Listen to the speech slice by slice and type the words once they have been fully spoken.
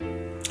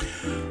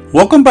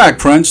Welcome back,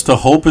 friends, to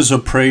Hope is a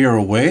Prayer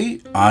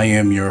Away. I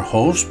am your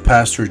host,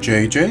 Pastor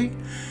JJ,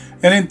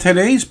 and in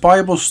today's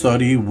Bible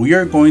study, we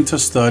are going to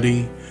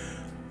study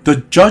the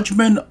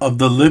judgment of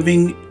the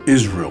living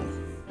Israel.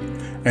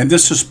 And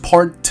this is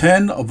part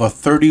 10 of a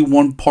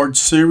 31-part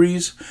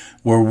series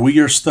where we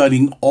are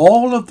studying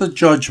all of the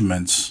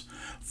judgments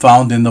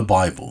found in the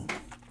Bible.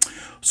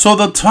 So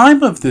the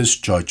time of this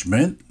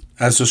judgment,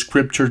 as the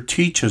scripture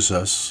teaches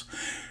us,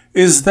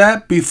 is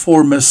that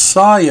before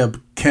Messiah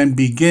can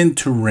begin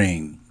to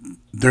reign,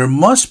 there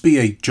must be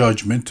a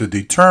judgment to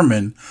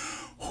determine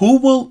who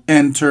will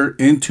enter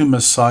into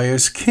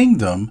Messiah's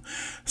kingdom,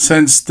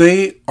 since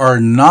they are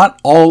not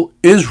all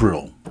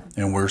Israel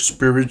and were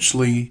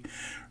spiritually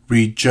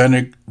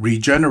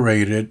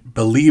regenerated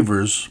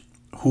believers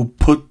who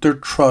put their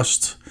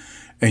trust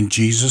in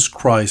Jesus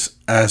Christ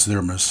as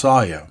their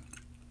Messiah,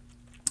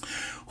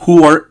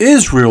 who are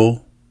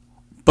Israel,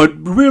 but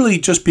really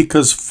just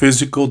because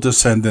physical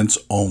descendants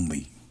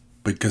only,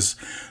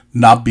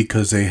 not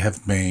because they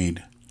have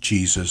made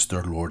Jesus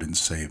their Lord and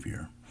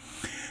Savior.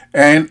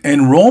 And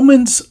in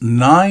Romans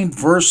 9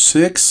 verse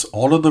 6,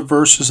 all of the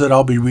verses that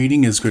I'll be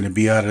reading is going to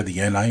be out of the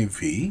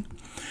NIV.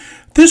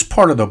 This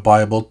part of the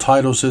Bible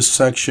titles this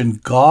section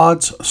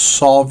God's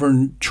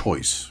Sovereign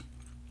Choice.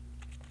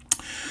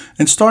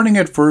 And starting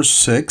at verse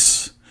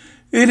 6,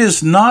 it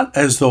is not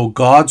as though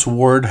God's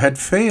word had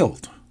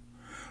failed.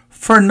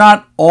 For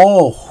not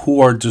all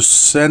who are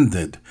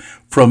descended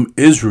from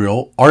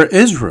Israel are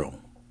Israel.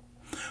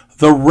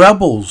 The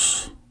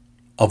rebels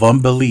of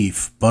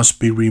unbelief must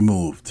be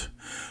removed,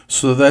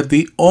 so that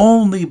the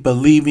only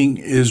believing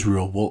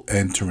Israel will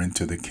enter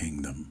into the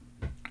kingdom.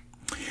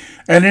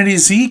 And in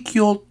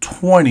Ezekiel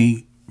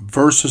 20,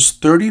 verses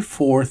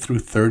 34 through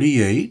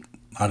 38,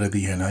 out of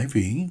the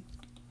NIV,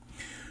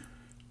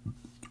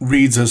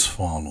 reads as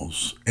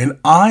follows: And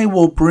I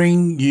will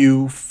bring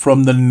you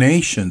from the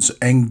nations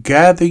and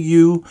gather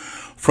you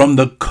from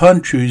the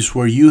countries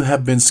where you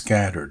have been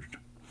scattered,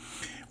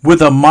 with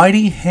a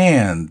mighty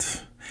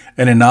hand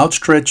and an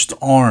outstretched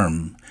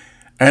arm,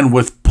 and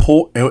with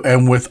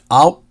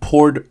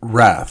outpoured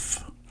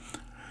wrath.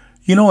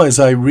 You know, as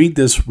I read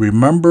this,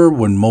 remember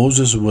when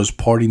Moses was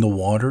parting the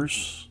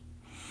waters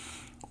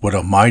with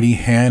a mighty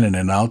hand and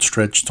an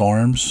outstretched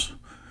arms,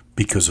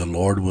 because the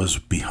Lord was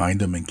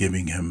behind him and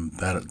giving him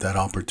that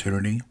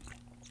opportunity.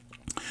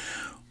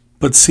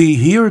 But see,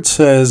 here it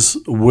says,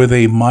 with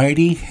a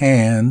mighty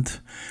hand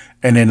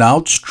and an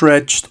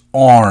outstretched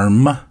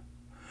arm,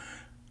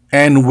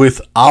 and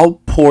with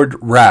outpoured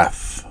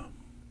wrath.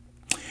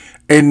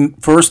 In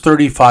verse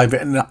 35,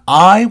 and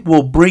I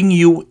will bring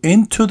you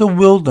into the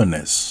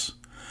wilderness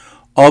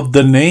of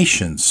the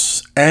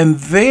nations, and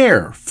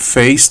there,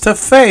 face to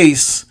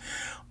face,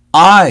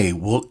 I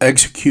will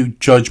execute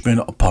judgment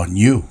upon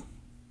you.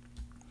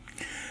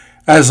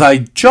 As I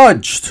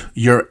judged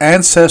your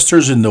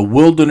ancestors in the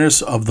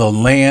wilderness of the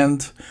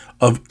land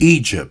of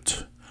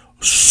Egypt,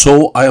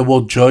 so I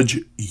will judge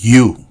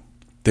you,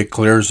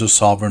 declares the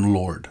sovereign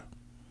Lord.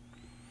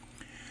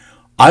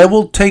 I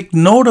will take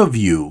note of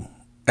you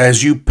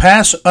as you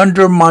pass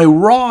under my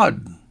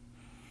rod,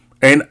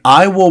 and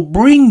I will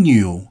bring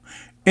you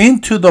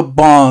into the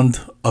bond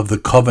of the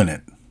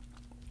covenant.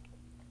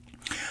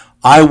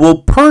 I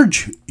will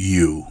purge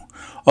you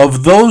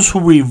of those who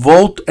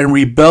revolt and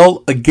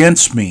rebel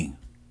against me,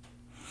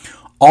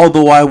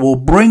 although I will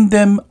bring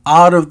them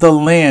out of the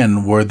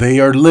land where they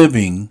are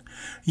living,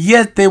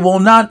 yet they will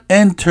not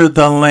enter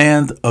the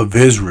land of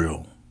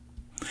Israel.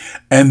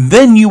 And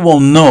then you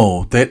will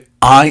know that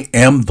I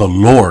am the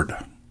Lord.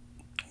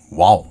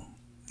 Wow,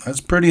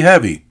 that's pretty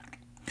heavy.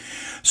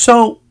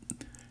 So,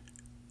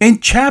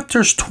 in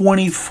chapters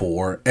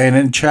 24 and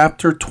in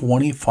chapter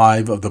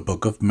 25 of the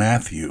book of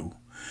Matthew,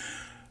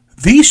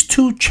 these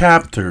two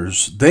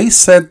chapters, they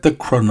set the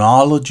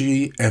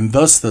chronology and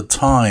thus the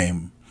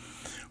time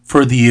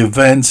for the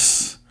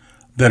events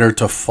that are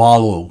to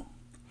follow.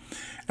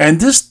 And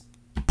this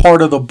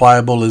part of the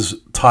Bible is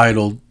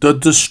titled The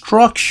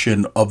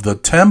Destruction of the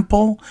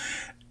Temple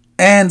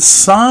and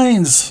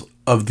Signs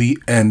of the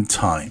End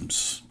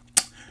Times.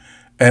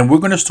 And we're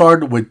going to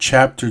start with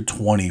chapter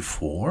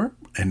 24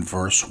 and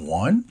verse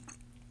 1.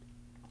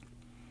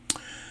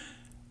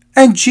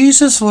 And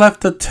Jesus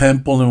left the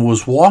temple and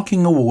was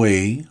walking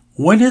away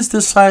when his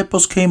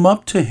disciples came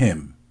up to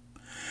him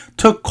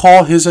to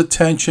call his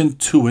attention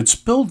to its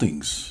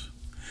buildings.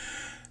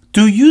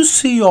 Do you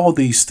see all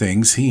these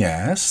things? He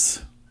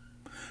asked.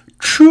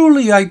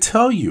 Truly I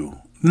tell you,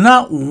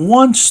 not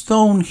one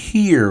stone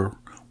here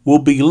will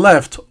be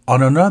left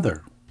on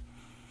another.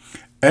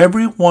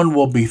 Everyone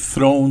will be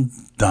thrown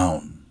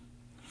down.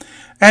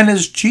 And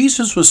as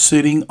Jesus was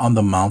sitting on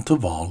the Mount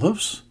of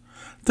Olives,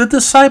 the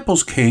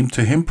disciples came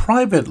to him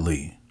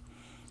privately.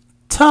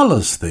 Tell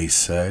us, they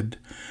said,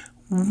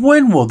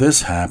 when will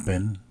this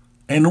happen?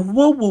 And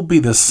what will be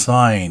the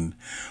sign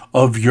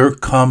of your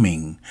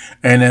coming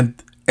and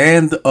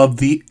of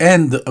the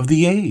end of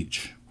the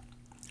age?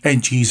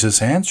 And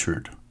Jesus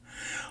answered,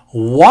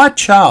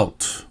 Watch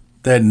out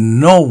that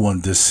no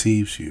one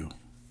deceives you.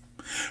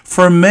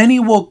 For many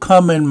will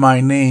come in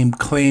my name,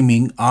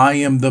 claiming I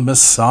am the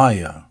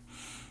Messiah,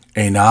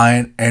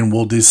 and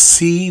will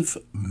deceive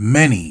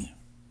many.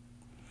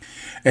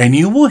 And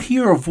you will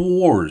hear of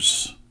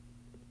wars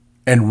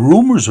and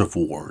rumors of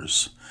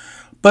wars,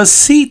 but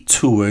see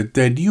to it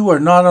that you are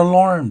not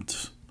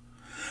alarmed.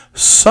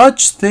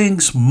 Such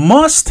things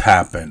must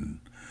happen,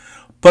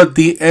 but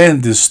the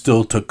end is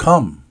still to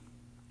come.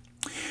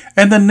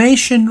 And the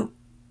nation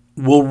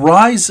will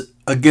rise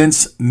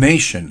against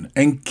nation,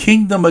 and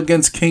kingdom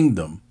against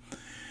kingdom.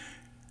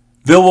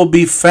 There will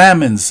be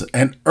famines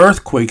and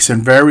earthquakes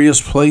in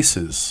various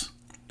places.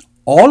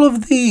 All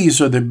of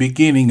these are the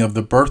beginning of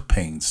the birth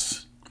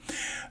pains.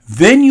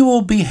 Then you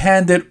will be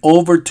handed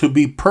over to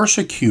be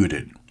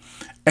persecuted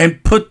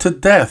and put to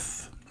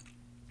death.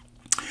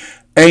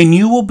 And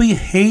you will be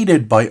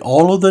hated by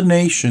all of the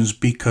nations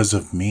because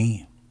of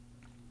me.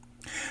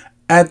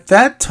 At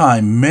that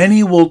time,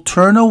 many will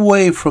turn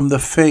away from the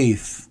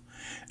faith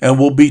and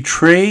will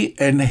betray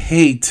and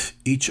hate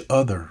each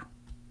other.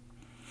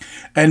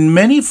 And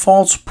many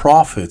false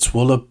prophets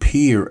will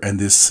appear and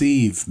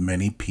deceive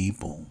many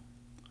people.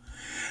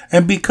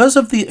 And because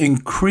of the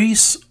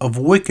increase of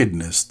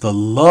wickedness, the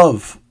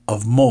love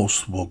of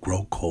most will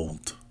grow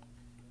cold.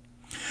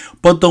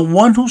 But the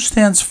one who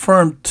stands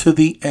firm to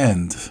the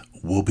end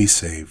will be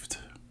saved.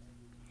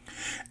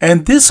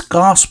 And this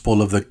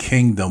gospel of the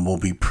kingdom will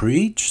be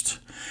preached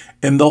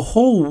in the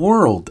whole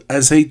world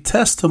as a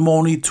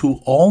testimony to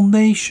all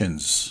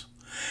nations,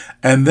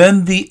 and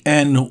then the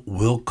end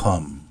will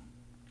come.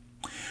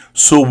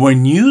 So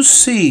when you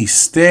see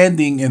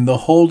standing in the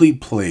holy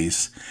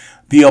place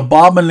the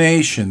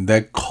abomination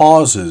that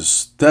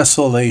causes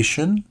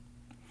desolation,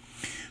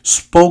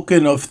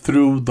 spoken of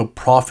through the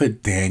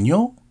prophet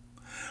Daniel,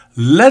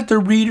 let the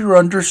reader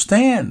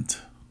understand.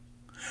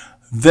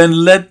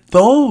 Then let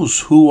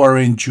those who are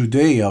in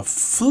Judea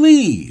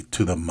flee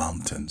to the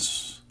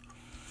mountains.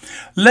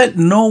 Let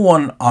no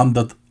one on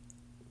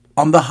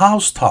the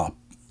housetop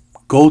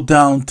go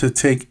down to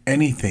take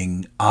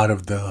anything out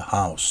of the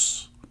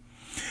house.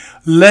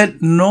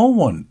 Let no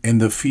one in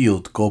the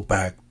field go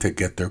back to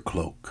get their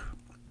cloak.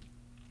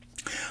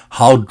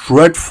 How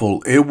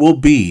dreadful it will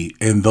be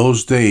in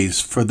those days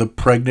for the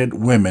pregnant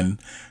women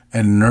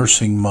and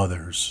nursing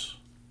mothers.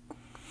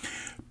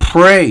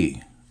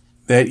 Pray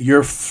that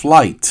your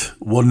flight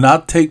will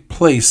not take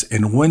place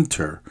in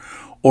winter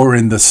or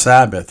in the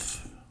Sabbath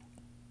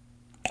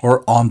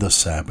or on the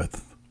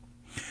Sabbath.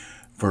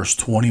 Verse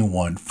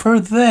 21, for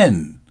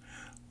then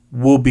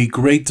will be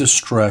great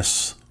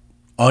distress,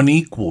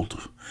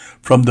 unequaled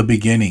from the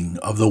beginning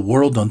of the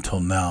world until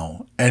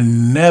now,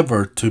 and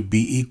never to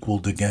be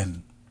equaled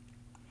again.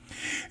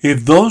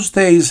 If those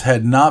days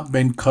had not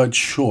been cut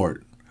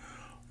short,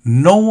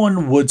 no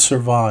one would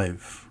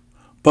survive.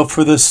 But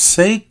for the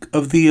sake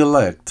of the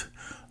elect,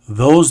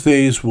 those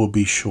days will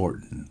be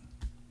shortened.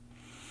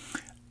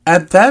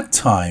 At that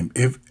time,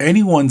 if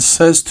anyone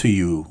says to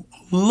you,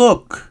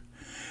 look,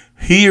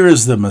 here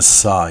is the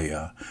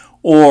Messiah,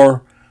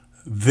 or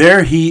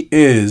there he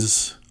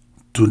is,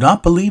 do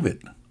not believe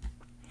it.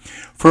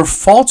 For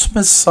false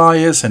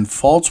messiahs and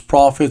false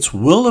prophets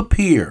will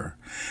appear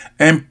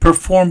and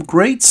perform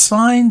great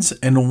signs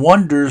and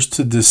wonders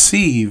to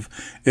deceive,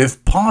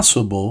 if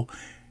possible,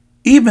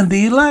 even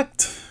the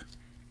elect.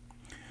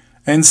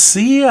 And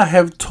see, I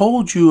have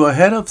told you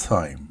ahead of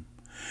time.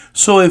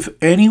 So if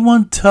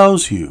anyone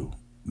tells you,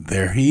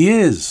 there he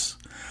is,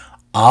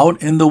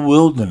 out in the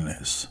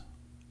wilderness,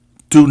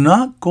 do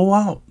not go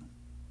out.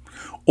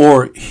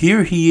 Or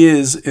here he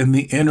is in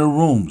the inner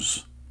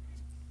rooms,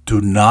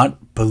 do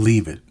not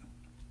believe it.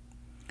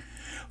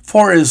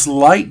 For as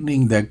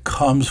lightning that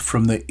comes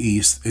from the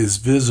east is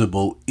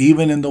visible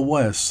even in the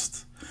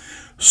west,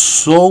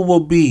 so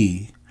will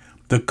be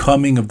the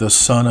coming of the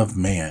Son of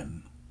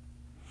Man.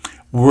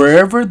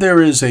 Wherever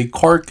there is a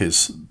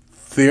carcass,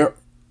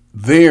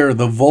 there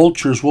the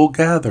vultures will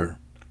gather.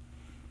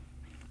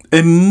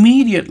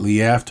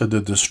 Immediately after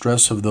the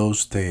distress of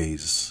those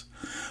days,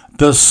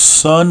 the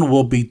sun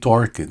will be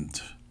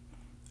darkened,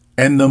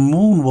 and the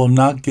moon will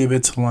not give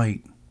its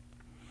light.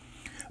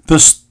 The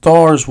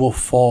stars will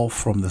fall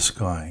from the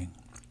sky,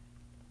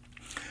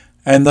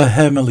 and the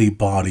heavenly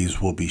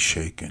bodies will be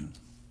shaken.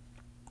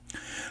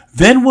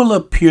 Then will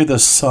appear the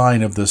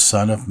sign of the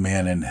Son of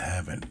Man in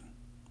heaven.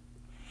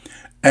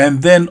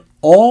 And then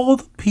all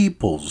the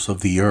peoples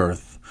of the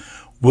earth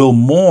will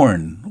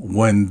mourn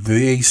when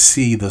they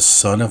see the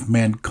Son of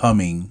Man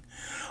coming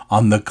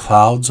on the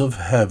clouds of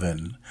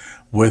heaven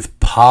with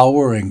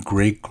power and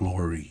great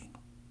glory.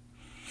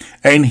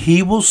 And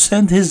he will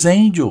send his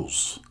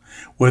angels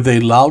with a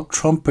loud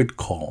trumpet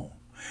call,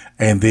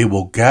 and they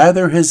will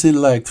gather his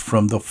elect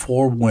from the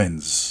four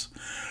winds,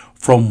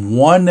 from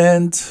one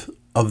end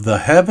of the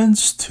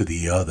heavens to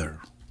the other.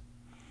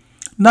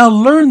 Now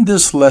learn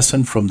this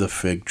lesson from the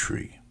fig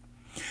tree.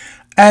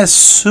 As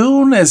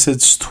soon as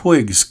its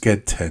twigs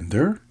get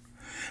tender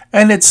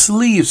and its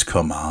leaves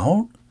come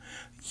out,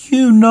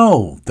 you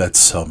know that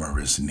summer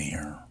is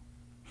near.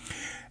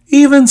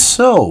 Even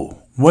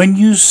so, when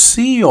you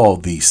see all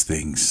these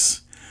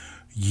things,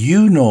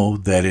 you know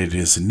that it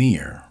is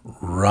near,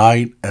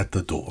 right at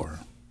the door.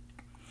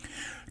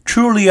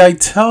 Truly I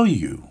tell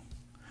you,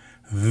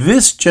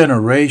 this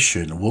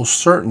generation will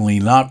certainly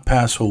not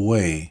pass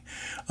away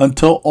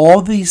until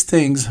all these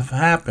things have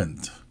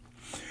happened.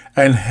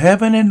 And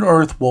heaven and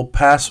earth will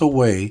pass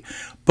away,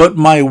 but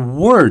my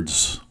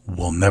words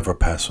will never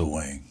pass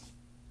away.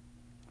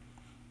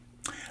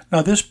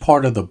 Now, this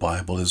part of the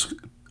Bible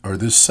or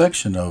this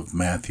section of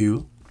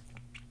Matthew,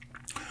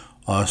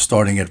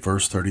 starting at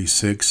verse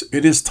 36,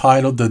 it is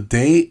titled The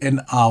Day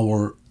and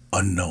Hour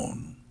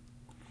Unknown.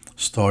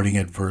 Starting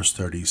at verse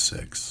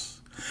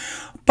 36.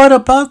 But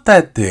about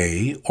that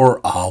day or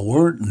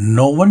hour,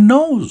 no one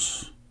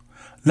knows.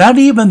 Not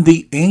even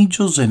the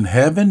angels in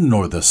heaven,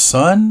 nor the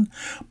Son,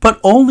 but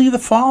only the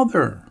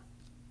Father.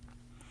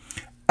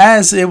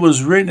 As it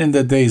was written in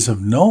the days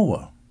of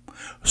Noah,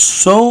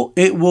 so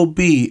it will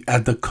be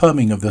at the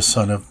coming of the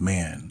Son of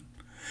Man.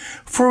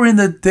 For in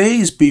the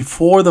days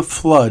before the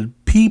flood,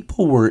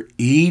 people were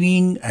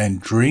eating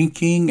and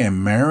drinking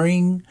and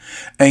marrying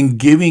and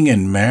giving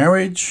in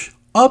marriage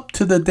up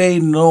to the day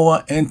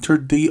Noah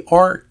entered the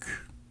ark.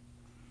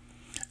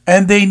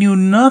 And they knew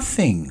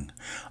nothing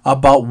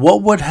about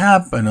what would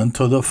happen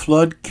until the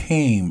flood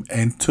came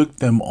and took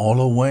them all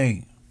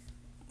away.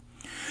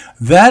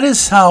 That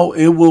is how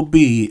it will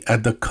be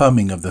at the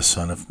coming of the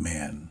Son of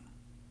Man.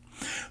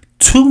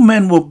 2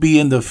 men will be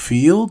in the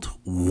field,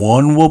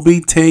 one will be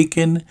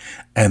taken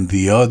and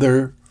the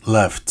other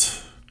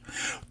left.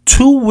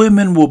 2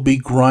 women will be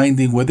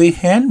grinding with a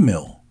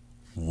handmill,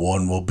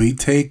 one will be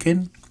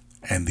taken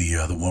and the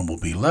other one will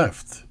be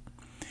left.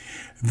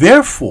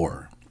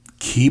 Therefore,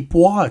 keep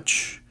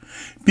watch,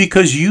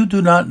 because you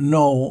do not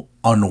know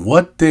on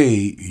what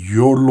day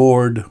your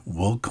Lord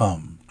will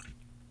come.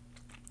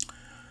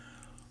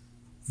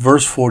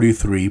 Verse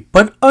 43,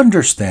 but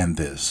understand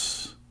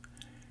this.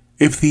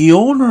 If the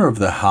owner of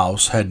the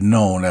house had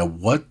known at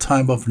what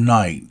time of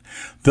night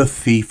the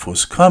thief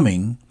was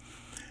coming,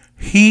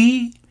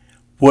 he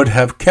would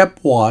have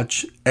kept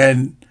watch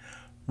and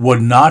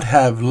would not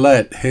have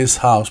let his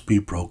house be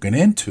broken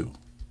into.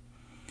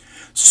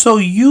 So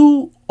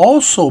you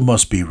also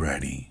must be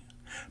ready,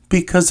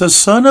 because the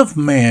Son of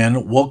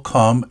Man will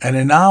come at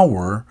an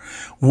hour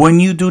when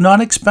you do not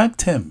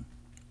expect him.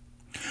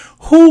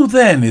 Who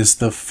then is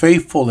the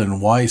faithful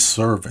and wise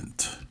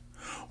servant,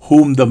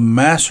 whom the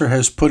master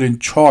has put in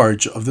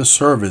charge of the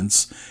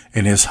servants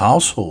in his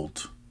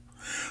household,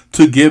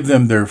 to give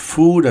them their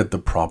food at the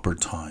proper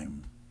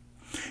time?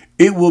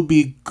 It will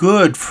be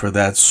good for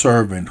that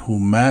servant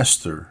whom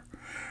master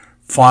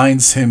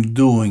finds him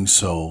doing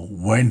so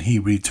when he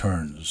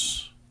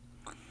returns.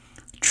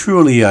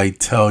 Truly I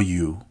tell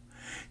you,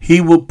 he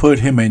will put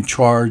him in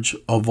charge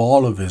of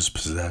all of his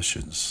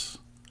possessions.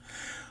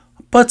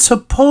 But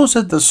suppose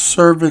that the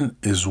servant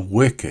is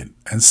wicked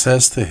and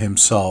says to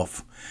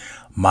himself,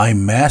 my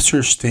master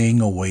is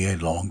staying away a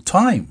long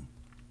time.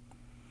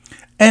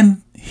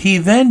 And he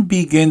then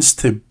begins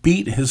to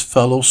beat his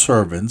fellow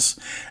servants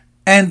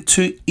and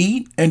to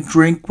eat and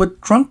drink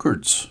with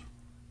drunkards.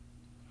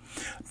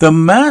 The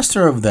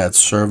master of that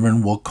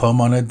servant will come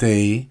on a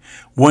day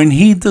when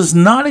he does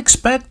not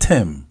expect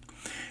him,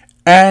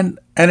 and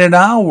at an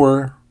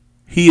hour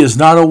he is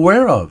not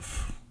aware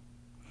of.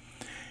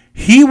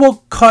 He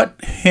will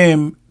cut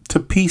him to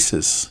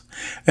pieces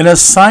and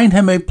assign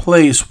him a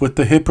place with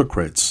the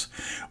hypocrites,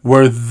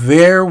 where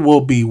there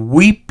will be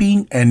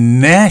weeping and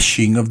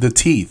gnashing of the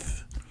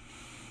teeth.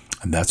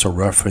 And that's a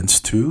reference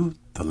to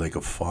the lake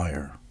of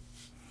fire,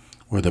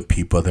 where the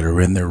people that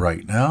are in there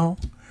right now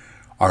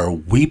are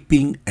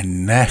weeping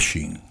and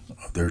gnashing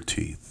of their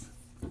teeth.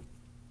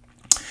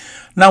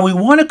 Now we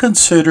want to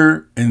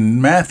consider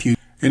in Matthew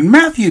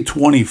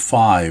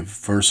 25,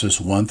 verses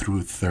 1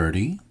 through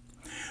 30,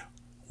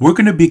 we're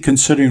going to be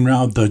considering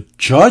now the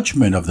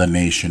judgment of the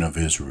nation of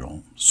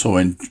Israel. So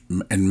in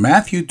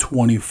Matthew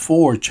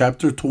 24,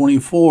 chapter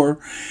 24,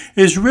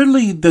 is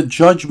really the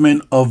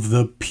judgment of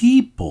the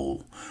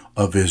people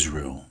of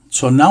Israel.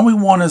 So now we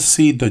want to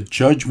see the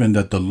judgment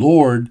that the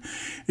Lord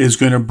is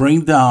going to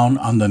bring down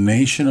on the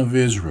nation of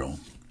Israel.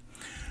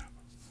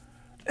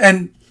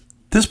 And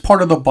this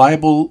part of the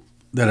Bible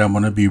that I'm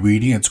going to be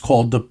reading, it's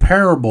called the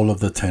parable of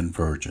the 10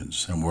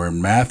 virgins. And we're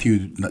in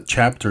Matthew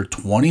chapter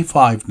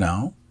 25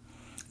 now.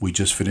 We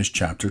just finished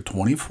chapter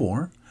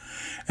 24.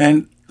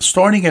 And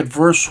starting at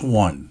verse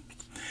 1.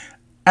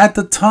 At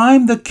the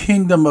time the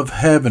kingdom of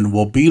heaven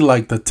will be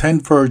like the 10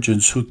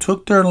 virgins who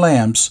took their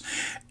lamps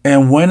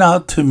and went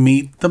out to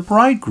meet the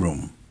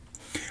bridegroom.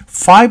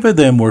 5 of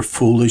them were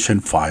foolish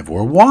and 5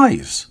 were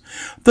wise.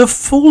 The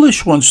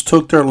foolish ones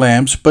took their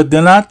lamps but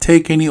did not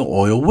take any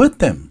oil with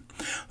them.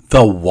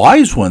 The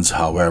wise ones,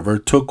 however,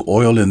 took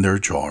oil in their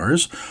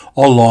jars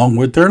along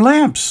with their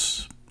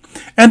lamps.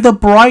 And the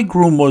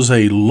bridegroom was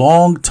a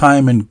long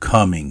time in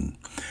coming,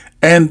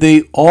 and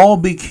they all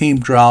became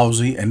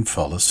drowsy and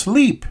fell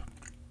asleep.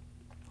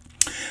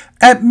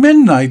 At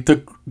midnight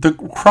the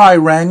cry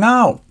rang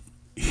out,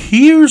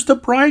 "Here's the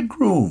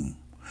bridegroom.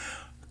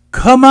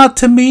 Come out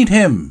to meet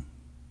him."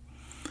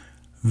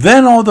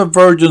 Then all the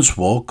virgins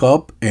woke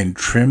up and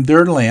trimmed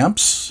their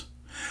lamps.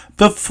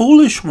 The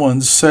foolish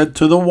ones said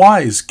to the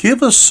wise,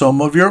 "Give us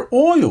some of your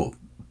oil.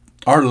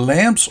 Our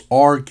lamps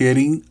are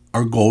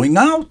going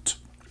out."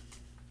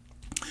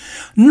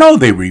 "No,"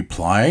 they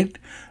replied,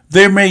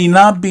 "there may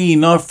not be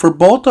enough for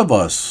both of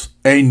us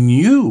and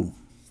you.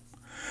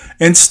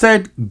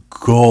 Instead,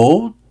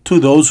 go to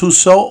those who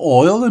sell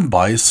oil and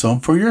buy some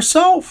for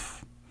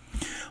yourself."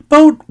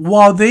 But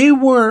while they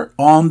were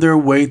on their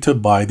way to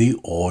buy the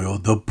oil,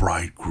 the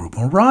bridegroom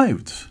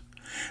arrived.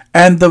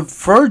 And the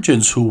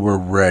virgins who were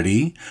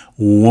ready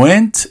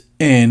went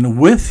in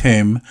with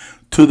him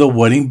to the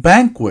wedding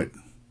banquet,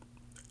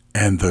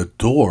 and the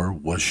door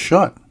was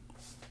shut.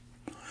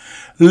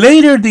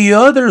 Later the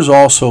others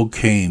also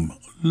came.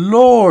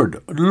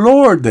 "Lord,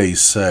 Lord," they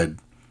said,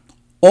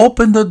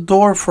 "open the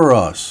door for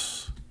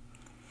us."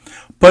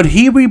 But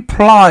he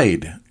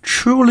replied,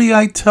 "Truly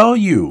I tell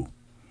you,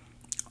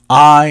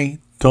 I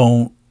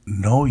don't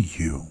know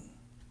you."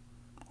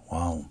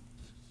 Wow.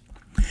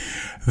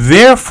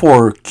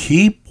 "Therefore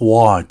keep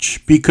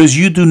watch, because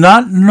you do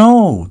not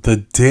know the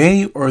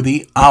day or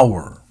the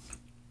hour."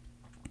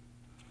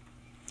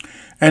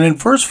 And in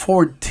verse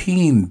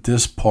 14,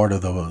 this part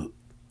of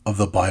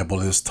the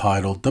Bible is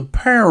titled "The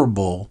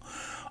Parable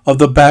of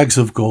the Bags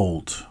of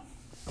Gold."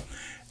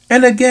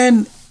 And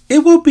again,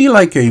 it will be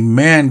like a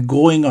man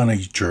going on a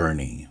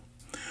journey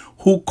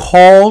who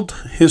called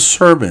his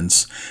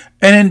servants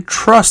and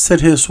entrusted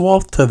his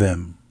wealth to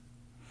them.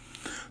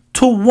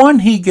 To one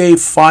he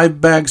gave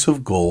 5 bags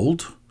of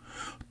gold,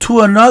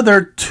 to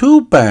another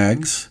 2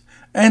 bags,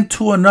 and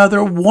to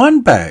another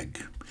 1 bag,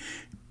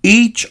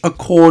 each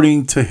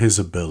according to his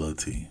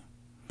ability.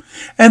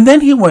 And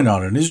then he went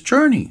out on his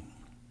journey.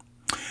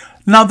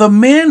 Now the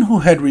man who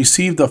had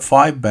received the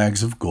 5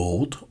 bags of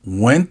gold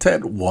went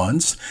at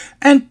once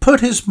and put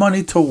his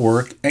money to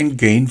work and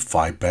gained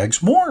 5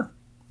 bags more.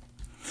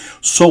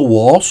 So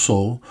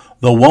also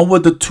the one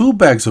with the 2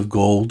 bags of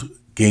gold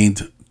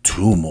gained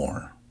 2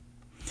 more.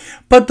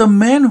 But the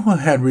man who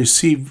had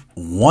received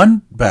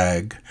 1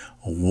 bag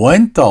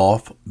went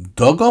off,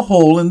 dug a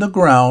hole in the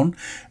ground,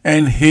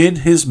 and hid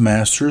his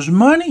master's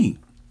money.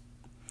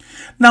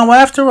 Now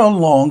after a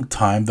long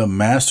time the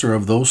master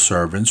of those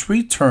servants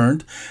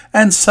returned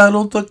and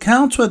settled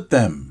accounts with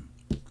them.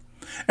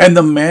 And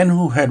the man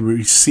who had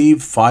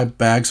received 5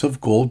 bags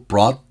of gold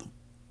brought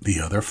the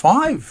other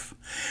 5.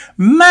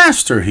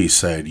 "Master," he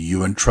said,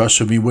 "you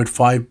entrusted me with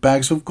 5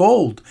 bags of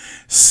gold.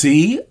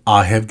 See,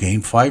 I have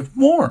gained 5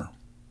 more."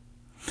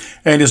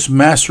 And his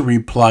master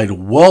replied,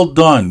 "Well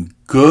done,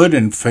 good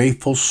and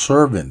faithful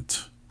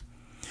servant.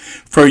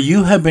 For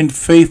you have been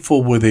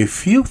faithful with a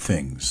few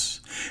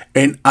things,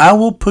 and I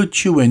will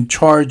put you in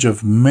charge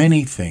of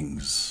many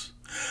things.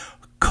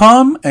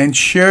 Come and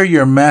share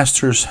your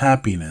master's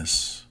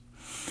happiness."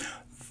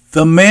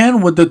 The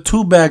man with the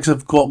 2 bags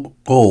of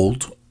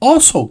gold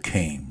also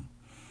came.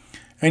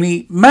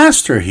 And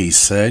 "Master," he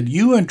said,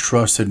 "you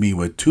entrusted me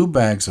with 2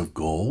 bags of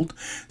gold.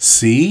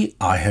 See,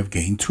 I have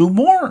gained 2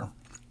 more."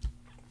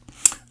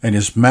 And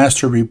his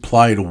master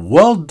replied,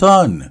 "Well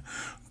done,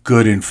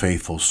 good and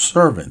faithful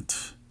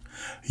servant.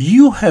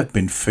 You have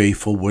been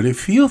faithful with a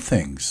few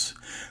things,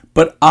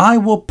 but I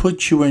will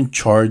put you in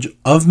charge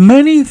of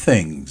many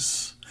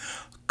things.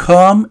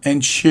 Come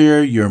and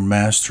share your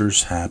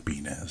master's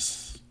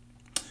happiness."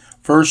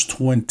 Verse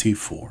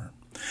 24.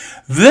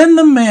 Then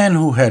the man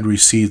who had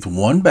received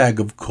 1 bag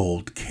of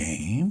gold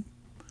came.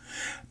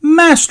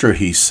 "Master,"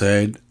 he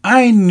said,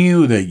 "I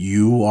knew that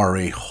you are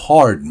a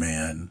hard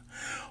man,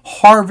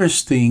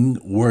 harvesting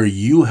where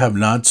you have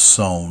not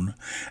sown,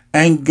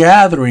 and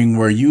gathering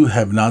where you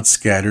have not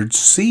scattered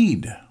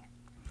seed.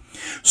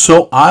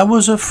 So I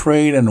was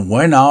afraid and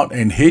went out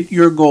and hid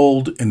your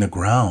gold in the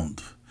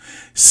ground.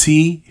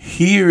 See,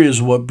 here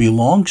is what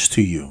belongs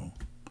to you."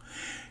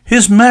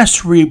 His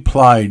master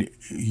replied,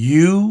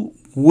 "You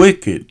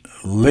wicked,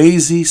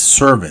 lazy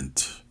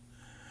servant.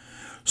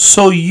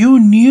 So you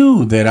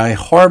knew that I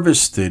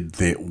harvested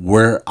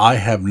where I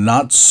have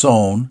not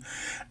sown,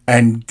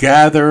 and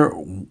gather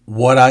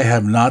what I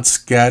have not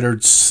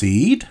scattered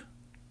seed?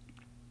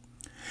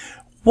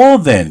 Well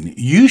then,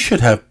 you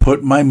should have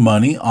put my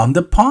money on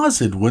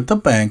deposit with the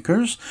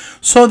bankers,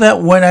 so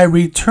that when I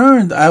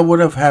returned I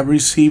would have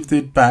received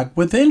it back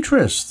with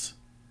interest.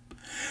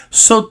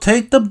 So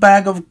take the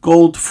bag of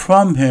gold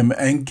from him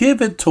and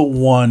give it to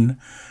one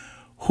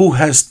who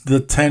has the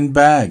 10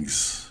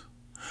 bags.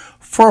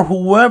 For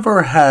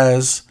whoever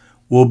has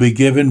will be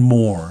given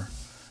more,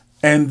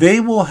 and they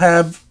will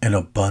have an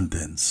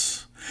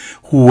abundance.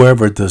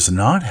 Whoever does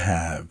not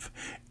have,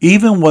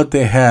 even what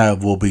they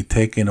have will be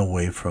taken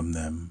away from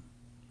them.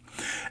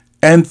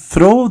 And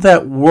throw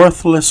that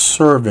worthless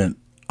servant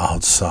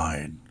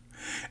outside,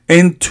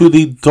 into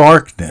the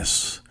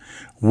darkness,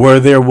 where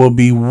there will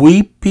be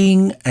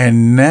weeping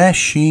and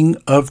gnashing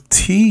of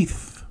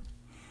teeth."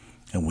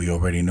 And we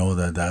already know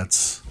that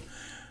that's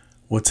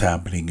what's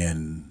happening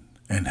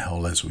in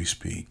hell as we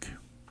speak.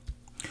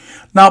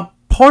 Now,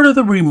 part of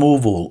the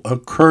removal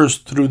occurs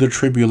through the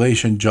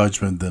tribulation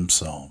judgment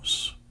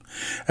themselves.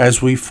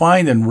 as we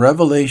find in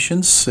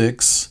Revelation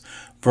 6,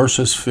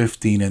 verses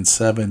 15 and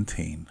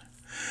 17.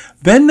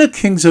 Then the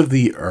kings of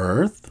the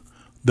earth,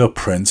 the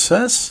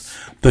princess,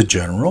 the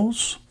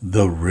generals,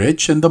 the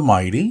rich and the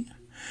mighty,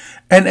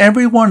 and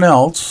everyone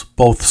else,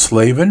 both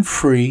slave and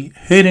free,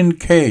 hid in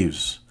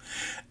caves,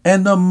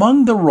 and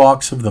among the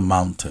rocks of the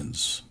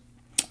mountains.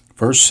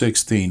 Verse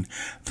 16,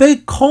 they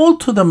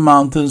called to the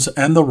mountains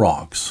and the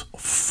rocks,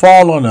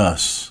 fall on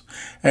us,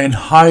 and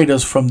hide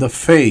us from the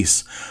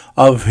face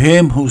of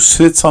him who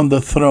sits on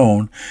the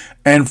throne,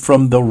 and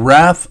from the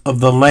wrath of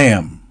the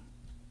Lamb.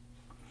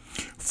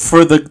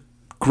 For the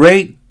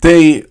great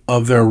day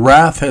of their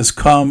wrath has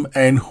come,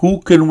 and who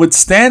can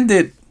withstand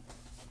it?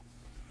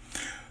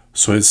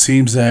 So it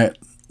seems that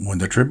when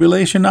the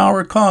tribulation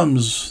hour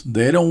comes,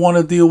 they don't want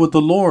to deal with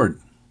the Lord.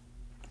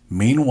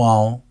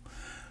 Meanwhile,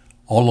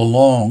 all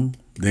along,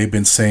 they've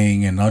been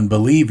saying and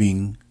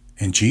unbelieving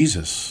in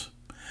Jesus.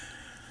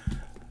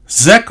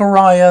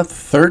 Zechariah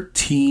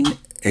 13,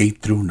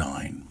 8 through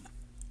 9.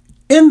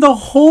 In the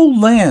whole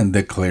land,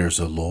 declares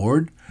the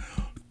Lord,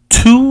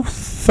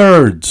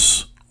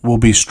 2/3 will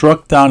be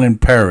struck down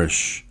and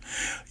perish,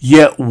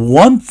 yet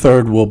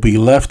 1/3 will be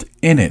left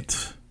in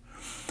it.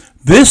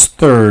 This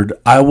third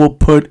I will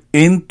put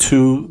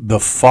into the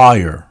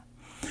fire.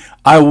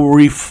 I will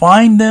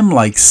refine them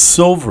like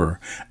silver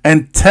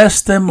and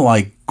test them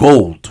like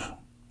gold.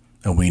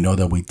 And we know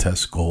that we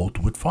test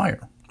gold with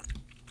fire.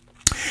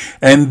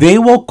 And they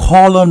will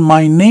call on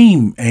my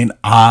name, and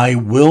I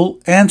will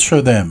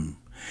answer them.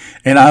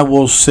 And I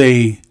will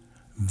say,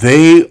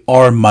 they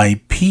are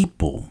my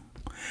people.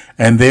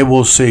 And they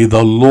will say,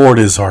 the Lord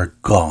is our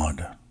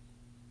God.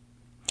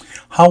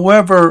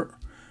 However,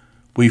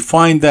 we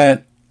find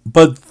that,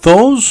 but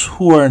those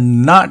who are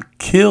not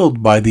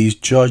killed by these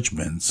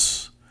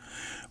judgments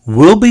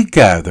will be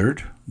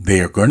gathered, they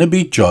are going to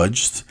be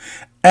judged,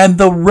 and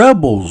the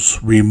rebels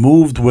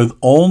removed with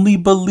only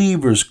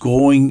believers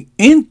going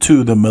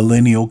into the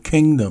millennial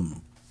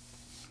kingdom.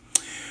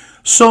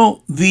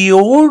 So the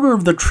order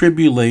of the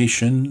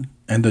tribulation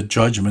and the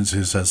judgments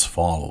is as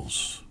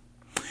follows.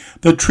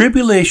 The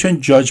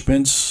tribulation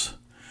judgments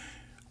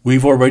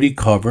we've already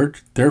covered.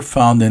 They're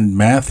found in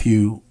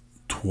Matthew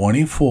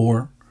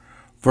 24,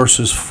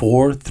 verses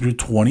 4 through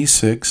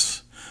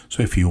 26.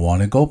 So if you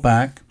want to go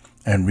back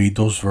and read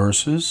those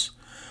verses,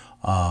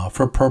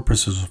 for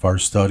purposes of our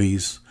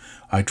studies,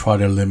 I try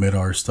to limit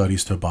our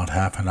studies to about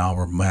half an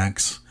hour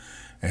max,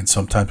 and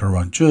sometimes we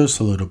run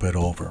just a little bit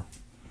over.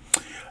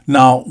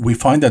 Now, we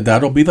find that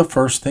that'll be the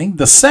first thing.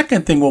 The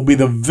second thing will be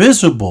the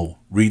visible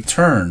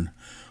return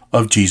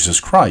of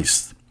Jesus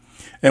Christ.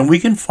 And we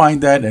can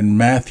find that in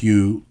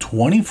Matthew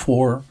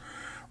 24,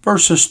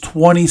 verses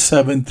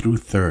 27 through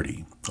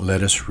 30.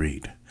 Let us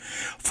read.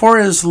 For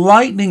as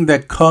lightning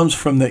that comes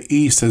from the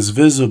east is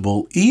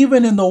visible,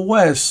 even in the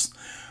west,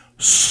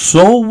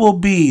 so will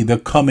be the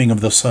coming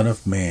of the Son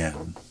of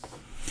Man.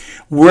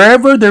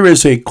 Wherever there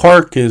is a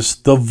carcass,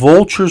 the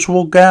vultures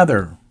will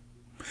gather.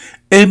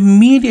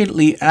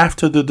 Immediately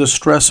after the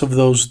distress of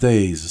those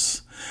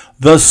days,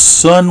 the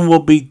sun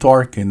will be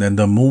darkened and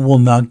the moon will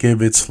not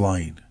give its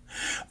light.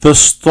 The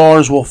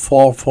stars will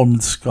fall from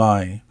the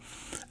sky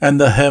and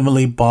the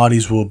heavenly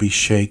bodies will be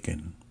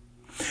shaken.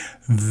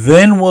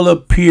 Then will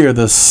appear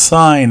the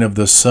sign of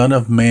the Son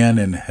of Man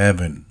in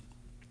heaven.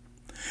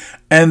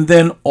 And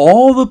then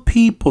all the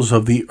peoples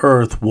of the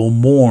earth will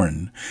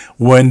mourn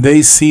when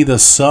they see the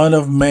Son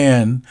of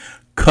Man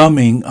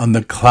coming on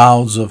the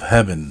clouds of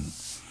heaven,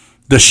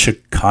 the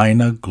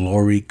Shekinah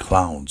glory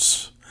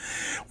clouds,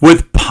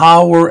 with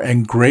power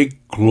and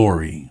great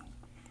glory.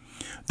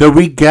 The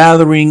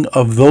regathering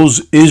of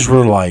those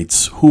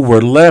Israelites who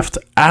were left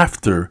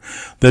after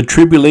the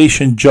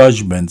tribulation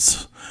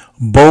judgments,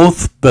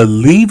 both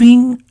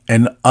believing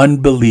and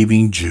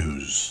unbelieving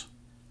Jews.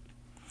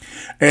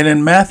 And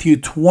in Matthew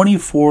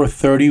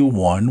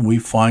 24:31, we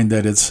find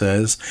that it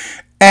says,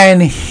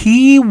 and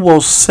he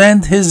will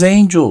send his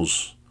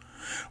angels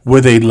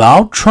with a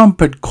loud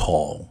trumpet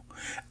call,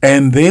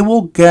 and they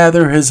will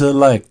gather his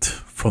elect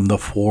from the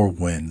four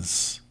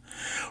winds,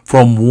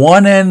 from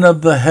one end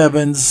of the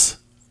heavens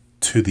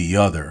to the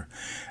other.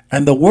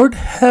 And the word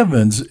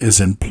heavens is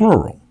in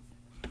plural.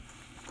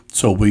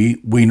 So we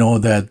know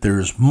that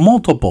there's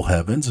multiple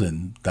heavens,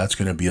 and that's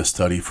going to be a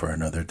study for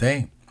another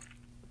day.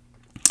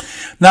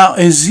 Now,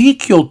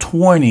 Ezekiel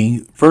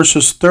 20,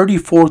 verses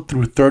 34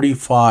 through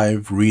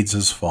 35 reads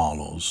as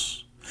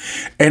follows.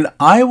 And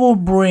I will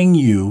bring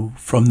you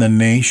from the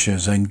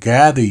nations and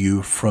gather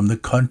you from the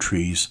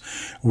countries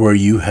where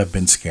you have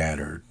been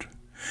scattered,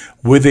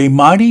 with a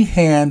mighty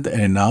hand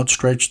and an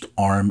outstretched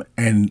arm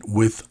and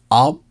with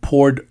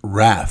outpoured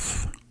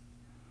wrath.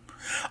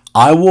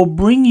 I will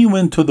bring you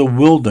into the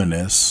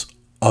wilderness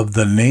of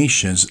the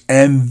nations,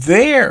 and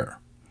there,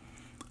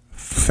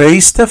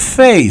 face to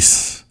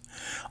face,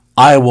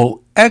 I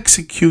will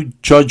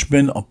execute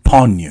judgment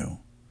upon you.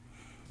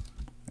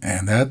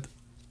 And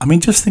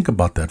just think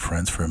about that,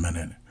 friends, for a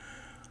minute.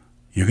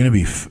 You're going to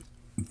be,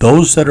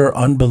 those that are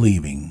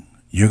unbelieving,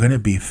 you're going to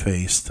be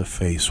face to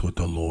face with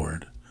the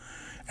Lord.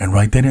 And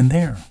right then and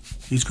there,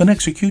 He's going to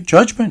execute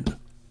judgment.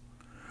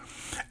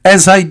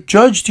 As I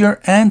judged your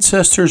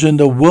ancestors in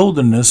the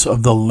wilderness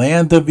of the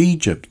land of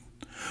Egypt,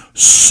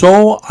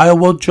 so I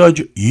will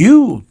judge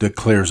you,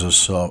 declares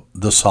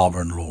the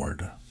sovereign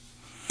Lord.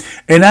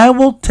 And I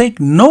will take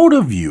note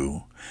of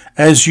you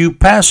as you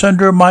pass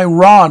under my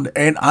rod,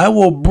 and I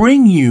will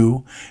bring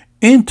you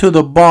into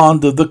the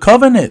bond of the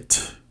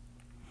covenant.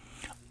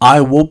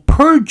 I will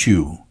purge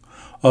you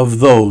of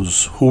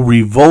those who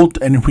revolt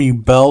and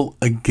rebel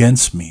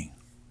against me.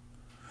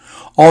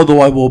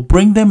 Although I will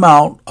bring them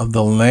out of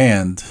the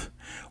land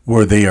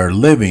where they are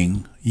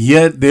living,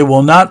 yet they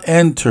will not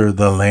enter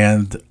the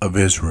land of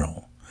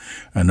Israel.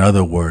 In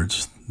other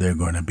words, they're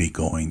going to be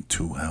going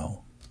to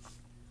hell.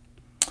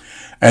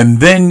 And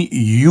then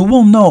you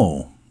will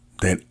know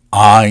that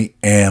I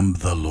am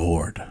the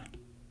Lord.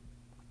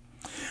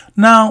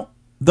 Now,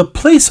 the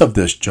place of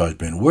this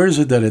judgment, where is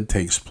it that it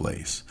takes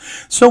place?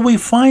 So we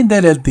find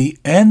that at the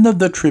end of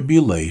the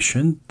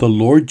tribulation, the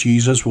Lord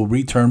Jesus will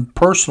return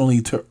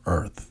personally to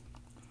earth.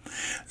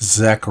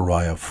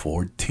 Zechariah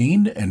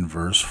 14 and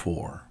verse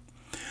 4.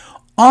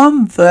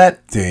 On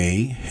that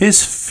day,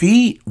 his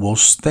feet will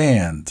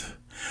stand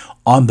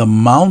on the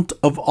Mount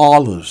of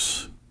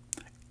Olives,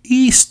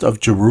 east of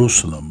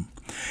Jerusalem,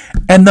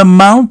 and the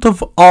Mount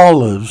of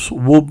Olives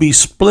will be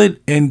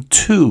split in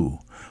two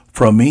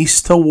from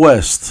east to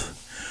west,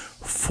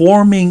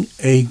 forming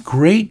a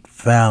great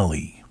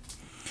valley,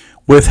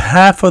 with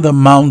half of the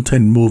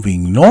mountain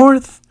moving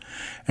north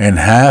and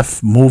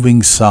half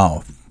moving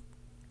south.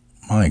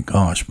 My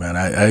gosh, man,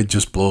 it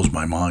just blows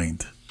my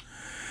mind.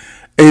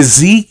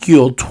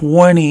 Ezekiel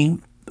 20,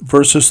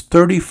 verses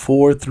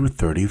 34 through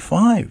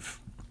 35.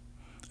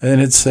 And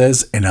it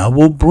says, and I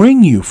will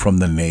bring you from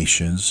the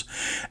nations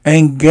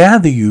and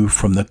gather you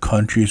from the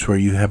countries where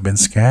you have been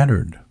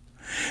scattered.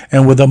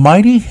 And with a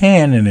mighty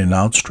hand and an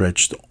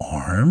outstretched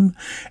arm,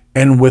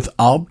 and with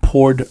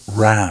outpoured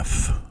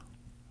wrath.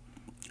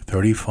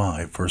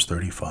 35, verse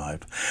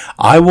 35.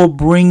 I will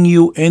bring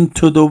you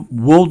into the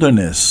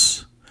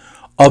wilderness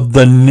of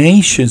the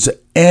nations,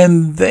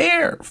 and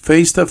there,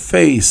 face to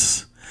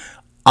face,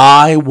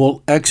 I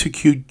will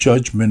execute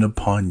judgment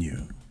upon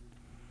you.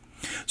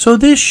 So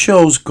this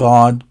shows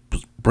God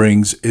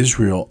brings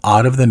Israel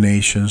out of the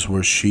nations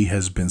where she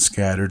has been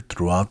scattered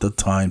throughout the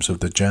times of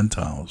the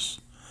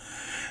Gentiles,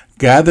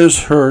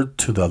 gathers her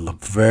to the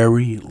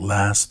very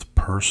last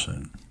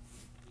person.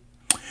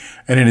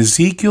 And in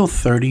Ezekiel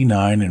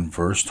 39 and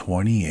verse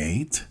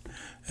 28,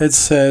 it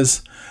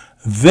says,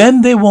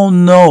 then they will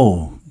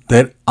know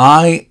that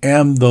I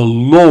am the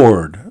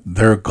Lord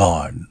their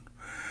God.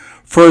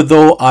 For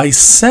though I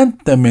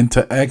sent them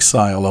into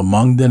exile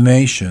among the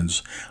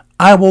nations,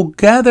 I will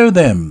gather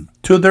them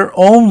to their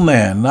own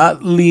land,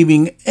 not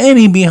leaving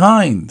any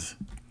behind.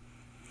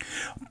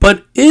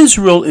 But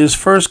Israel is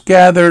first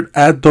gathered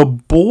at the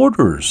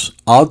borders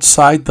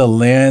outside the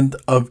land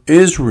of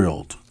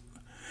Israel.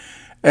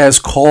 As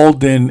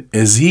called in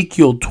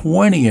Ezekiel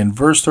 20 and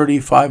verse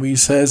 35, he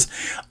says,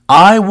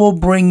 I will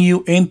bring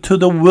you into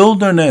the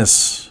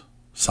wilderness.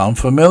 Sound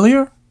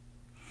familiar?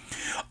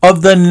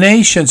 Of the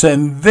nations,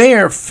 and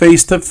there,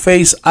 face to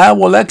face, I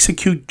will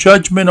execute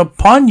judgment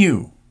upon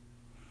you.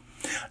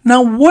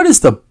 Now, what is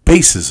the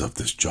basis of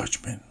this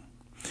judgment?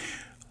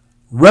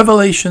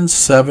 Revelation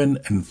 7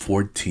 and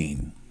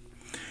 14.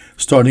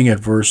 Starting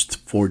at verse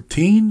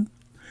 14,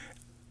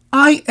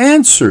 I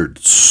answered,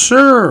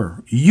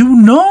 Sir, you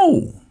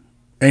know.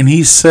 And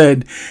he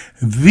said,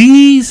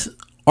 These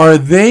are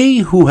they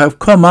who have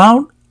come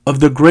out of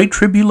the great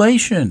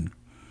tribulation.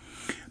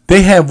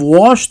 They have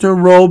washed their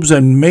robes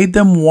and made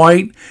them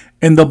white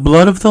in the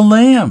blood of the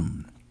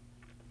Lamb.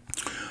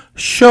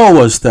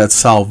 Show us that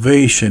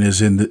salvation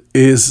is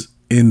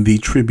in the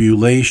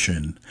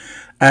tribulation,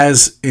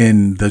 as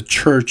in the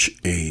church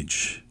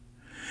age,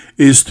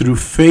 is through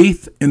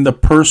faith in the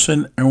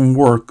person and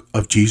work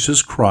of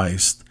Jesus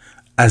Christ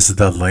as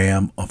the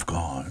Lamb of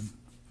God.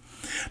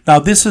 Now,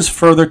 this is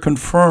further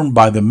confirmed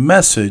by the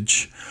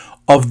message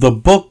of the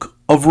book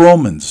of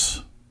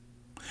Romans,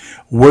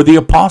 where the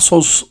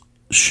apostles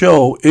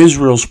show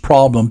Israel's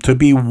problem to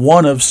be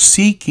one of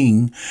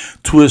seeking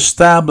to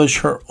establish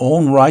her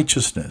own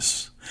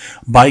righteousness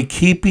by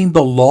keeping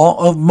the law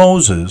of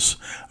Moses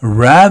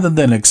rather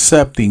than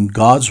accepting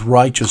God's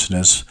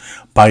righteousness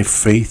by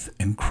faith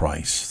in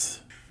Christ.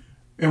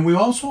 And we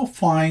also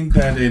find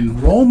that in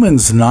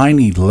Romans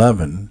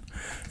 9:11,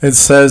 it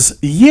says,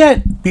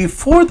 Yet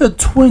before the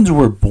twins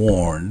were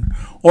born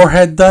or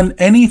had done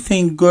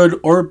anything good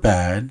or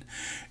bad,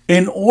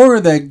 in order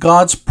that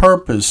God's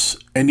purpose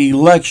and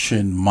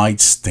election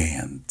might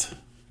stand.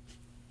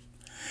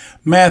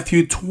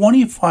 Matthew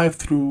 25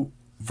 through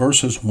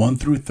verses 1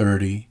 through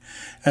 30,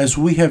 as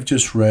we have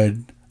just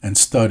read and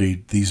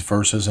studied these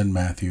verses in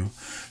Matthew,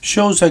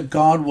 shows that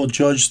God will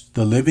judge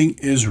the living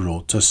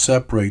Israel to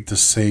separate the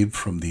saved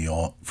from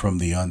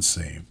the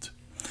unsaved.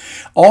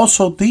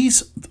 Also,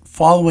 these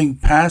following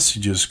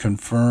passages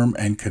confirm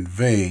and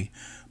convey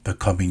the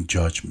coming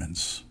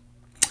judgments.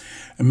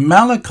 In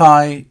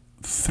Malachi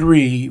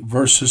 3,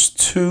 verses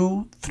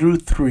 2 through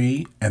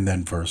 3, and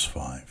then verse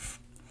 5.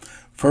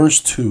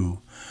 Verse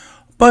 2.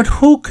 But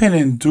who can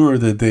endure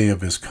the day of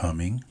his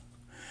coming?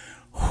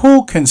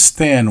 Who can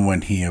stand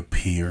when he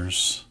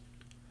appears?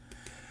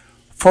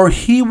 For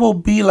he will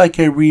be like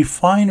a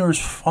refiner's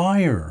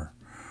fire,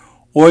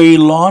 or a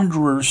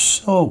launderer's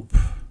soap.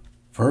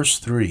 Verse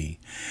 3.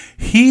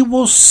 He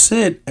will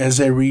sit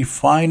as a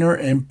refiner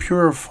and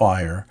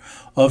purifier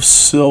of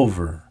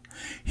silver.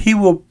 He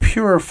will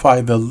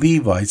purify the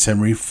Levites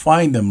and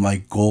refine them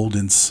like gold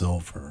and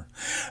silver.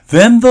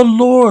 Then the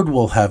Lord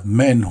will have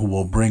men who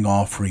will bring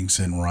offerings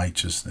in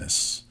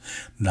righteousness.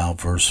 Now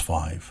verse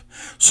 5.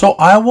 So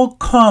I will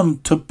come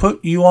to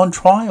put you on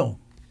trial.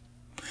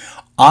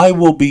 I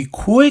will be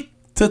quick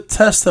to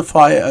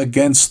testify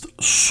against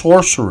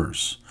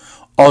sorcerers,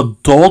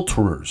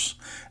 adulterers,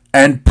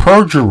 and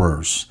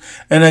perjurers,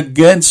 and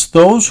against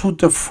those who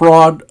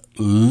defraud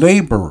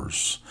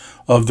laborers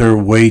of their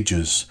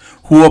wages,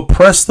 who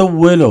oppress the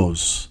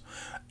widows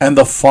and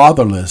the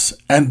fatherless,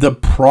 and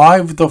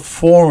deprive the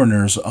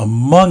foreigners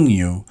among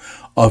you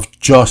of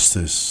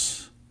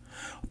justice.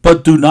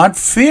 But do not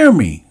fear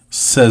me,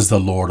 says the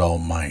Lord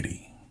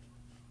Almighty.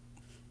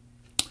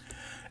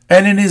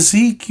 And in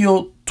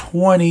Ezekiel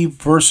 20,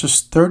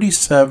 verses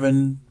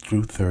 37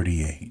 through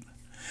 38,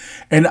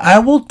 and I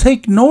will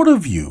take note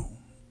of you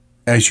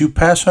as you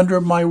pass under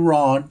my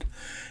rod,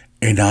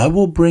 and I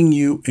will bring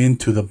you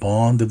into the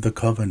bond of the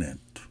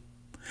covenant.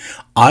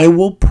 I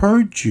will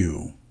purge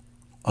you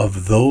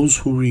of those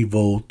who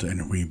revolt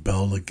and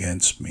rebel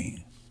against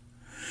me.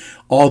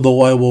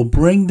 Although I will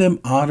bring them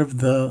out of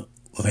the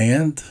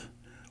land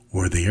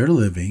where they are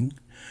living,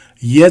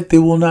 yet they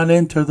will not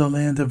enter the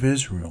land of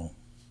Israel.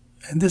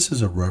 And this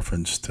is a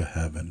reference to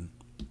heaven.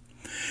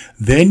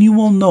 Then you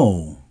will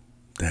know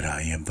that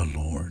I am the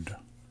Lord.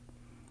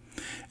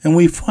 And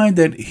we find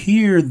that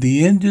here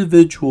the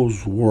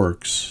individual's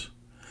works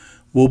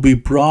will be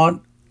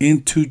brought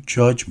into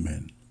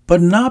judgment,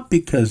 but not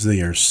because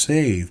they are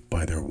saved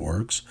by their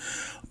works,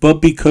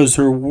 but because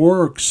their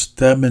works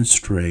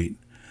demonstrate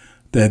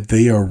that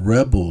they are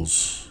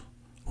rebels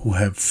who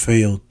have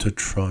failed to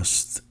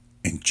trust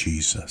in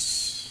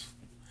Jesus.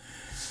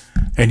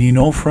 And you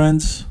know,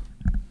 friends,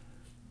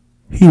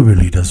 he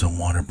really doesn't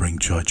want to bring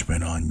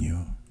judgment on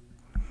you.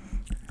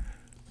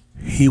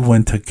 He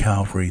went to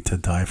Calvary to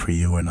die for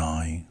you and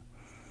I,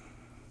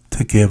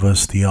 to give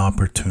us the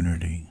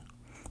opportunity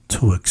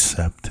to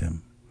accept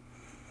him,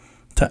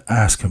 to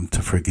ask him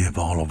to forgive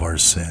all of our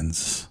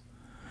sins,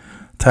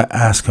 to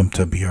ask him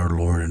to be our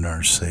Lord and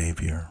our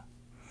Savior.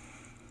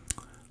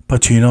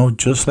 But you know,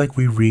 just like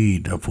we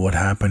read of what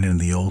happened in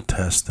the Old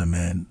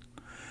Testament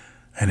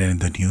and in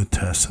the New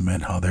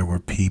Testament, how there were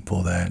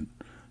people that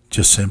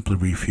just simply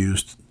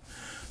refused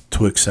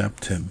to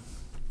accept him.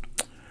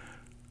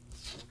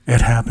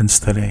 It happens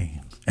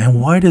today. And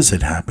why does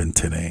it happen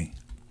today?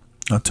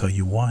 I'll tell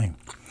you why.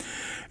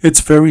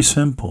 It's very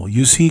simple.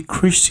 You see,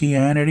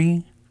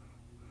 Christianity,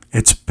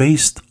 it's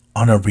based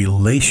on a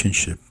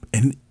relationship,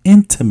 an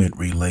intimate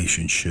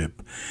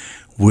relationship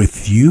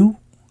with you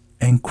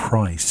and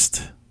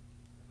Christ.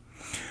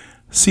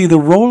 See, the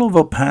role of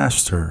a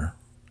pastor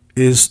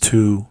is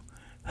to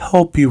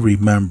help you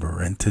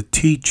remember and to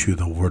teach you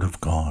the Word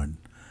of God.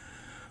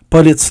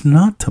 But it's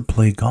not to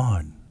play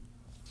God.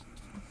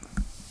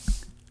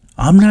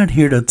 I'm not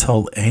here to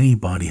tell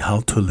anybody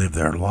how to live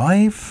their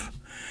life.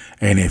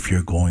 And if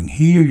you're going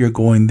here, you're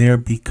going there,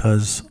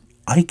 because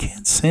I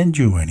can't send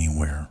you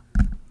anywhere.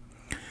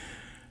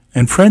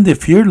 And friend,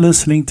 if you're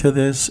listening to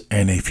this,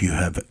 and if you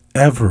have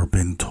ever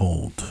been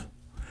told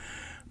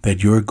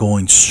that you're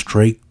going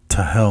straight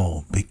to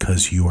hell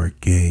because you are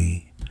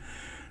gay,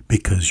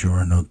 because you're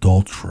an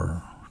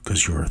adulterer,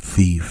 because you're a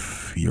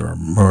thief, you're a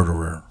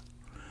murderer,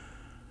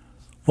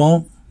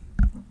 well,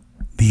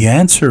 the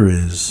answer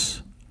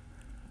is,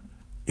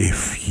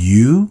 if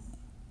you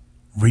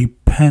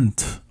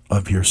repent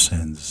of your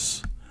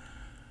sins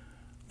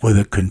with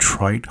a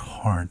contrite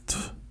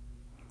heart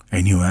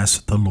and you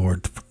ask the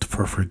Lord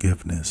for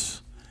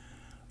forgiveness,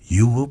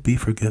 you will be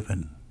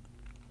forgiven.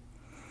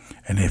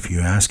 And if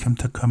you ask him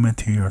to come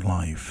into your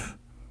life,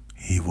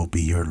 he will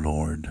be your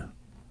Lord.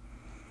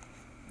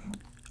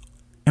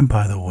 And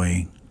by the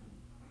way,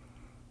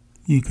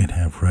 you can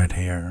have red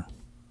hair,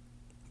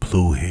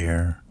 blue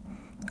hair,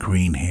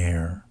 green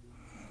hair.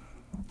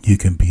 You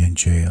can be in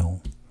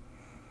jail.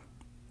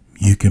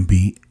 You can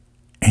be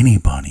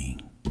anybody.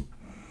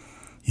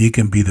 You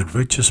can be the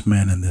richest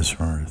man in this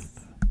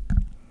earth.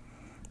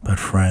 But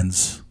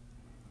friends,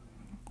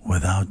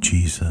 without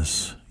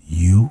Jesus,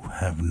 you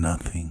have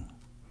nothing.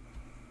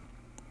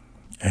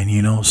 And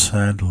you know,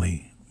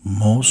 sadly,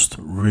 most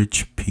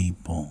rich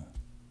people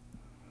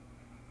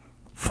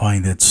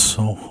find it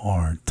so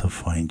hard to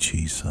find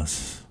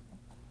Jesus.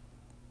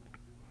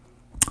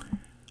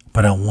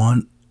 But I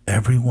want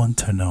everyone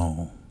to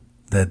know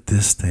that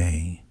this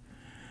day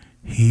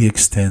he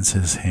extends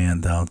his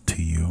hand out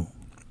to you,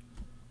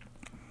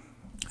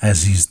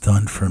 as he's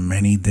done for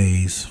many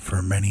days,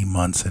 for many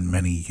months, and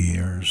many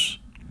years.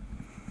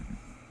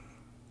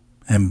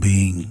 And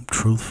being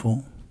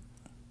truthful,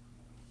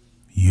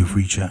 you've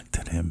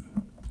rejected him.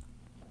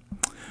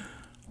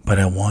 But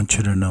I want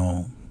you to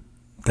know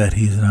that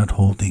He's not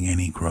holding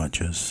any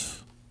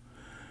grudges.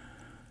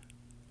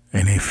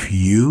 And if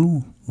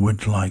you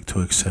would like to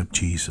accept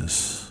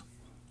Jesus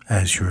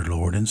as your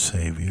Lord and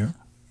Savior,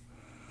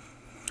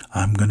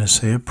 I'm going to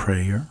say a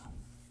prayer,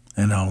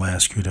 and I'll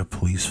ask you to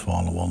please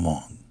follow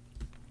along.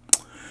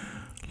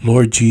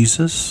 Lord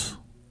Jesus,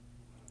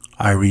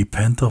 I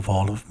repent of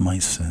all of my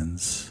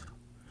sins.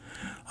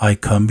 I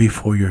come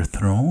before your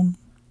throne.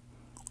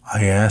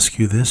 I ask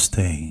you this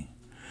day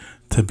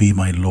to be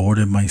my Lord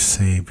and my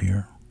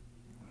Savior.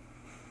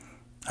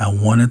 I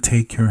want to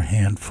take your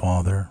hand,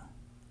 Father,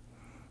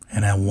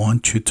 and I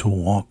want you to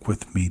walk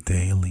with me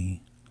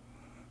daily.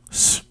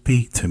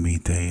 Speak to me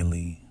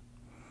daily.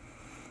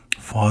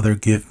 Father,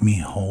 give me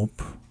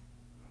hope.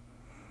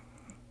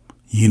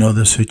 You know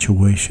the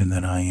situation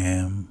that I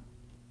am,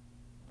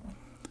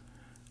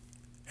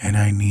 and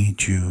I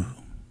need you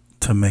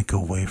to make a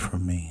way for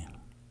me.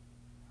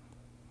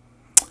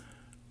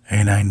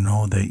 And I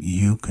know that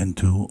you can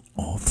do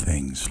all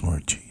things,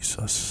 Lord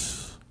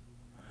Jesus.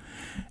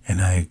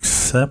 And I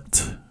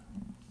accept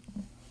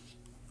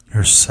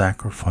your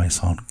sacrifice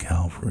on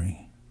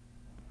Calvary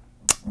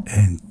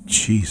in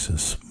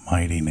Jesus'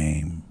 mighty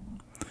name.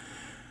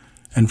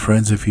 And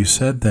friends, if you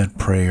said that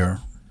prayer,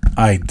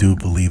 I do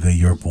believe that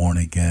you're born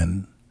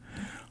again.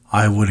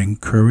 I would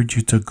encourage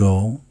you to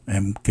go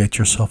and get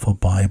yourself a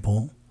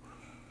Bible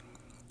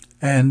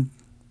and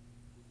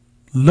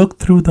look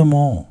through them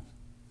all.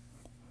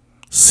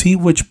 See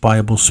which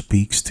Bible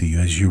speaks to you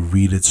as you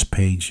read its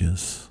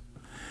pages.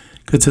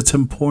 Because it's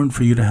important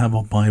for you to have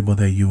a Bible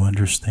that you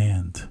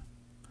understand.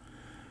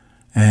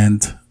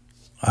 And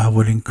I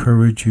would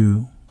encourage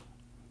you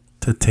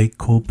to take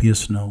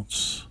copious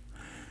notes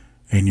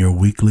in your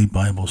weekly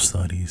Bible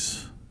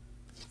studies.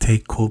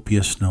 Take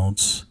copious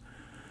notes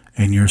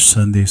in your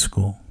Sunday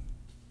school.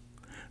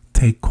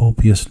 Take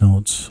copious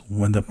notes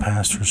when the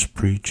pastor's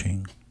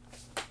preaching.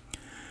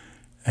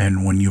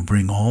 And when you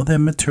bring all that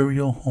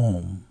material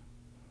home,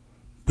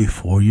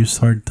 before you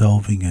start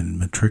delving and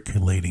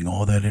matriculating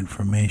all that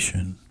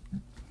information,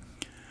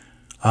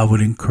 I would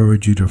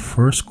encourage you to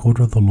first go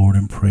to the Lord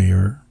in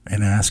prayer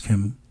and ask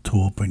Him to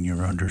open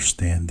your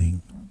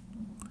understanding.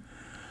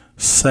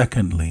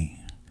 Secondly,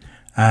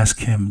 ask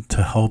Him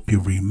to help you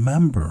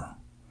remember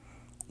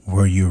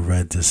where you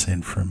read this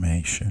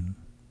information.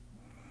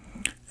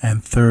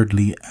 And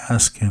thirdly,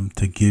 ask Him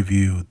to give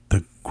you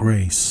the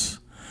grace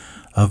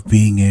of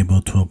being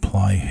able to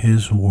apply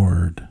His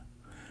word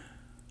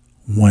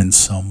when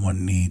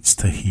someone needs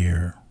to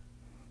hear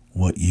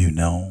what you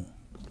know.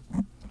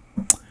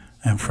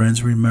 And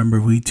friends,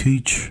 remember, we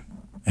teach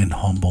in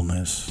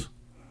humbleness.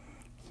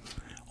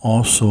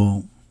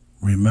 Also,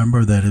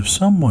 remember that if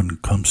someone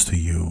comes to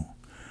you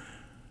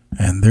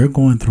and they're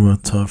going through a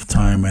tough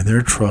time and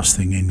they're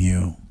trusting in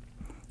you,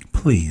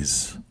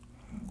 please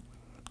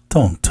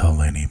don't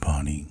tell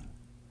anybody.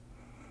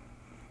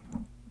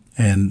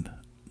 And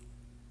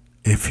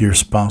if your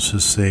spouse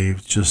is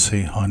saved, just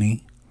say,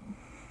 honey,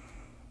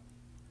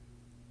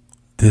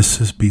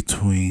 this is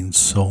between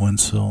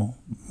so-and-so,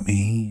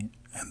 me,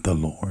 and the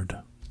Lord.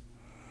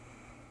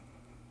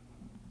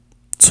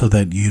 So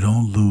that you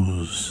don't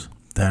lose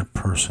that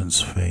person's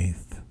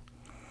faith.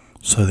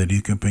 So that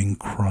you can bring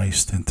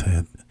Christ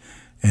into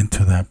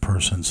that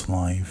person's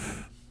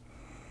life.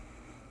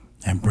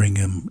 And bring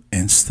him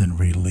instant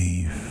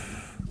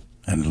relief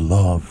and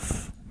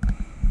love.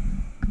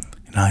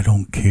 And I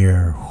don't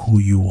care who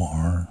you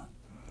are.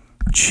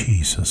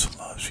 Jesus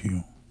loves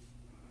you.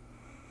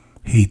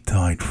 He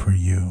died for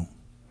you.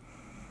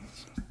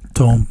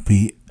 Don't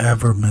be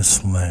ever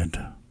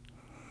misled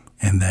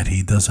in that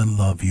He doesn't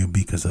love you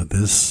because of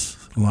this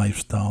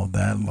lifestyle,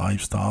 that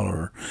lifestyle,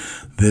 or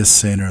this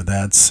sin or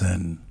that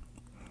sin.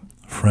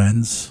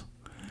 Friends,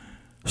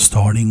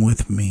 starting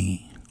with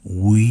me,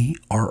 we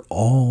are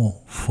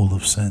all full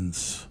of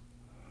sins.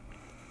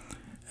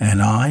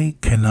 And I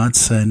cannot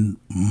send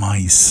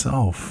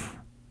myself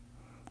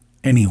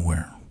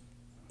anywhere,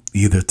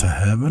 either to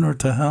heaven or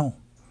to hell.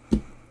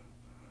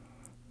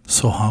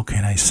 So how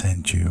can I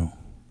send you?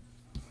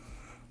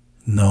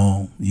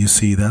 No, you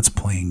see, that's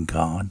playing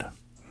God.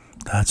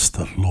 That's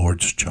the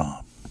Lord's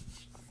job.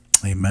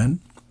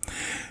 Amen.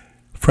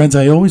 Friends,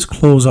 I always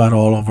close out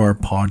all of our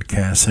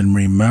podcasts in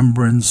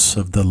remembrance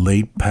of the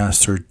late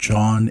Pastor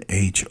John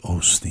H.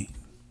 Osteen.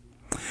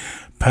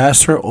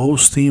 Pastor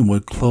Osteen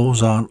would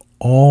close out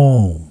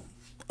all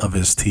of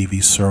his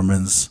TV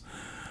sermons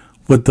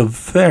with the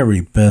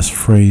very best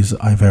phrase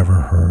I've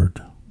ever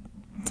heard.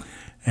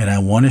 And I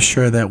want to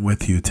share that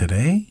with you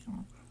today,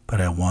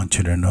 but I want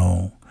you to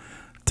know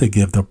to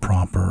give the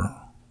proper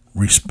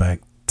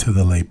respect to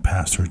the late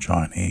Pastor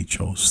John H.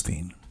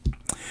 Osteen.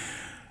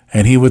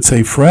 And he would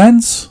say,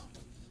 friends,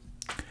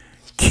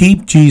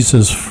 keep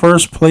Jesus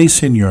first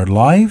place in your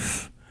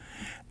life,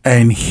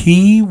 and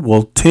He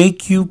will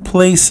take you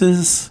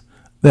places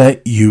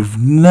that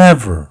you've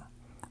never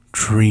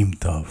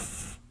dreamed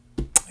of.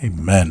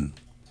 Amen.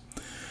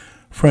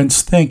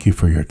 Friends, thank you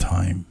for your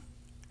time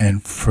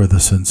and for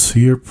the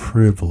sincere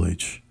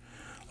privilege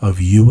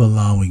of you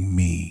allowing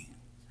me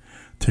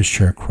to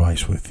share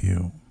Christ with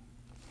you.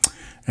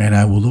 And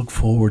I will look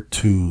forward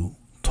to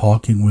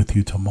talking with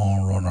you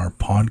tomorrow on our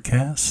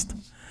podcast.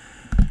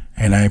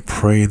 And I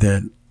pray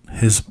that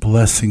His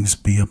blessings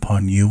be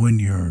upon you and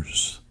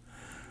yours,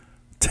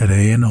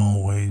 today and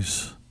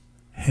always,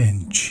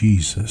 in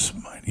Jesus'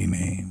 mighty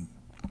name.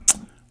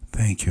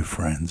 Thank you,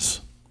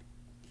 friends.